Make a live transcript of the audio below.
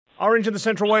Orange in the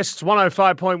Central West,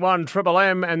 105.1 Triple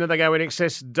M, and then they go in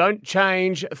excess. Don't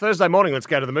change. Thursday morning, let's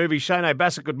go to the movie. Shane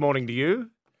Bassett, good morning to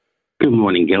you. Good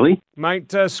morning, Gilly.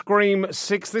 Mate, Scream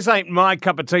 6. This ain't my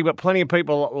cup of tea, but plenty of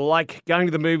people like going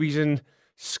to the movies and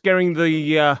scaring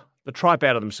the tripe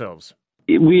out of themselves.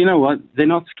 Well, you know what? They're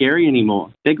not scary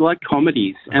anymore. They're like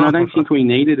comedies, and I don't think we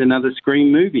needed another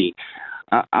Scream movie.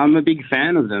 I'm a big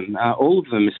fan of them, all of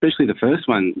them, especially the first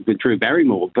one with Drew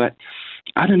Barrymore. But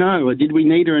I don't know. Did we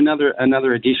need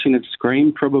another edition of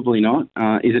Scream? Probably not.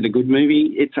 Is it a good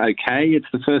movie? It's okay. It's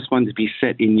the first one to be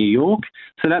set in New York,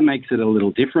 so that makes it a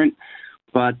little different.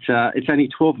 But it's only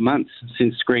 12 months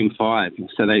since Scream 5,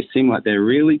 so they seem like they're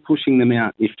really pushing them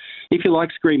out. If you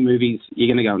like Scream movies,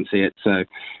 you're going to go and see it. So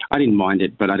I didn't mind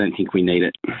it, but I don't think we need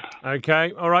it.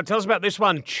 Okay. All right. Tell us about this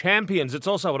one, Champions. It's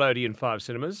also at Odeon 5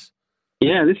 cinemas.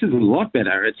 Yeah, this is a lot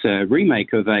better. It's a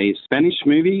remake of a Spanish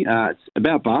movie. It's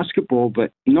about basketball,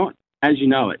 but not as you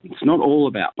know it. It's not all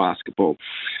about basketball.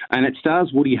 And it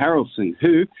stars Woody Harrelson,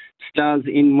 who stars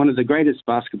in one of the greatest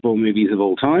basketball movies of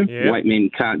all time, White Men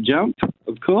Can't Jump,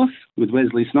 of course, with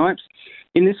Wesley Snipes.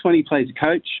 In this one, he plays a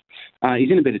coach.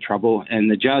 He's in a bit of trouble, and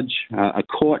the judge, a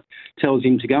court, tells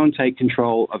him to go and take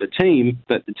control of a team,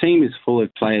 but the team is full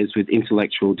of players with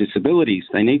intellectual disabilities.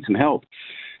 They need some help.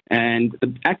 And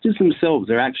the actors themselves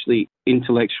are actually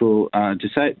intellectually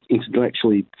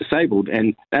disabled,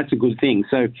 and that's a good thing.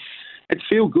 So it's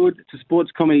feel good. It's a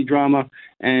sports comedy drama,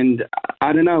 and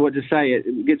I don't know what to say.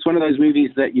 It's one of those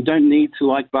movies that you don't need to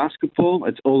like basketball.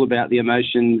 It's all about the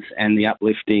emotions and the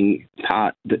uplifting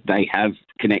part that they have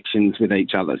connections with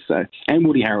each other. So, and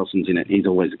Woody Harrelson's in it. He's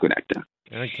always a good actor.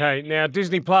 Okay, now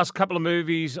Disney Plus, couple of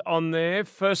movies on there.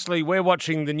 Firstly, we're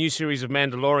watching the new series of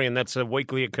Mandalorian. That's a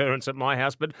weekly occurrence at my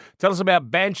house. But tell us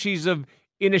about Banshees of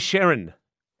Inisherin.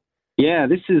 Yeah,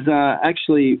 this has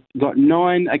actually got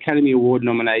 9 Academy Award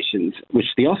nominations, which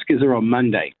the Oscars are on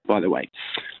Monday, by the way.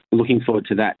 Looking forward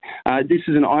to that. This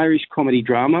is an Irish comedy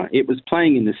drama. It was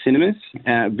playing in the cinemas,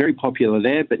 very popular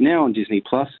there, but now on Disney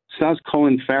Plus. Stars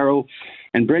Colin Farrell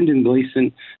and Brendan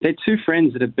Gleeson. They're two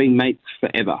friends that have been mates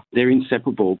forever. They're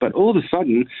inseparable, but all of a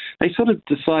sudden they sort of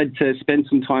decide to spend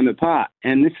some time apart,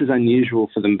 and this is unusual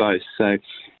for them both. So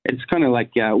it's kind of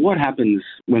like what happens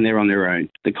when they're on their own,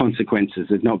 the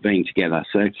consequences of not being together.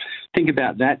 So think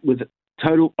about that with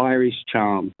total Irish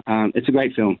charm. It's a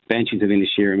great film, Banshees of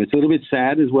Inisherin. It's a little bit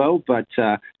sad as well, but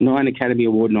 9 Academy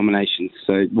Award nominations,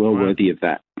 so well worthy of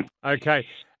that. Okay.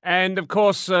 And, of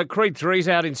course, Creed 3's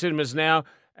out in cinemas now,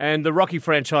 and the Rocky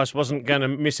franchise wasn't going to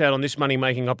miss out on this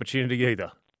money-making opportunity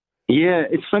either. Yeah,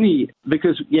 it's funny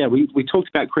because, we talked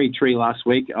about Creed 3 last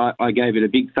week. I gave it a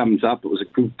big thumbs up. It was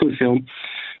a good film.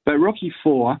 But Rocky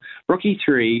 4, Rocky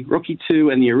 3, Rocky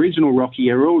 2 and the original Rocky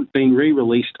are all being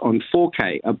re-released on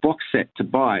 4K, a box set to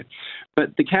buy.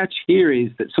 But the catch here is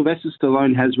that Sylvester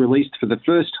Stallone has released for the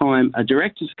first time a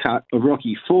director's cut of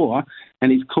Rocky 4,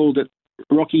 and he's called it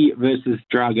Rocky versus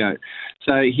Drago.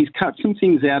 So he's cut some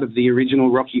things out of the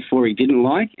original Rocky 4 he didn't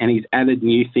like, and he's added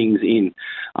new things in.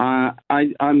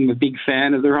 I'm a big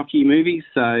fan of the Rocky movies,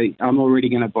 so I'm already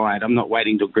going to buy it. I'm not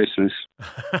waiting till Christmas.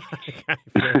 Okay,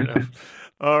 fair enough.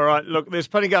 All right, look, there's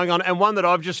plenty going on, and one that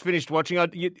I've just finished watching. I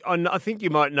think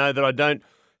you might know that I don't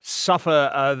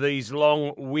suffer these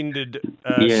long-winded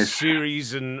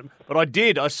series, but I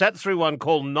did. I sat through one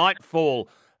called Nightfall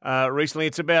recently.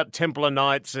 It's about Templar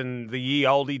Knights and the ye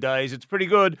olde days. It's pretty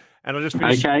good, and I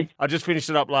just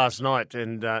finished it up last night,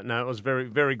 and it was very,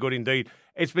 very good indeed.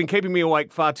 It's been keeping me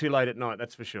awake far too late at night,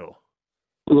 that's for sure.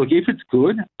 Look, if it's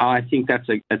good, I think that's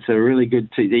a really good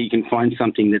that you can find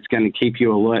something that's going to keep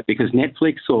you alert, because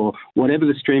Netflix or whatever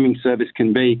the streaming service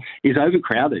can be is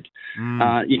overcrowded.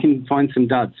 You can find some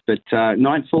duds, but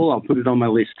Nightfall, I'll put it on my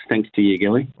list. Thanks to you,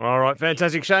 Gilly. All right,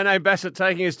 fantastic. Shane Bassett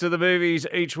taking us to the movies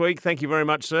each week. Thank you very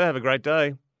much, sir. Have a great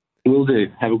day. Will do.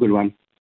 Have a good one.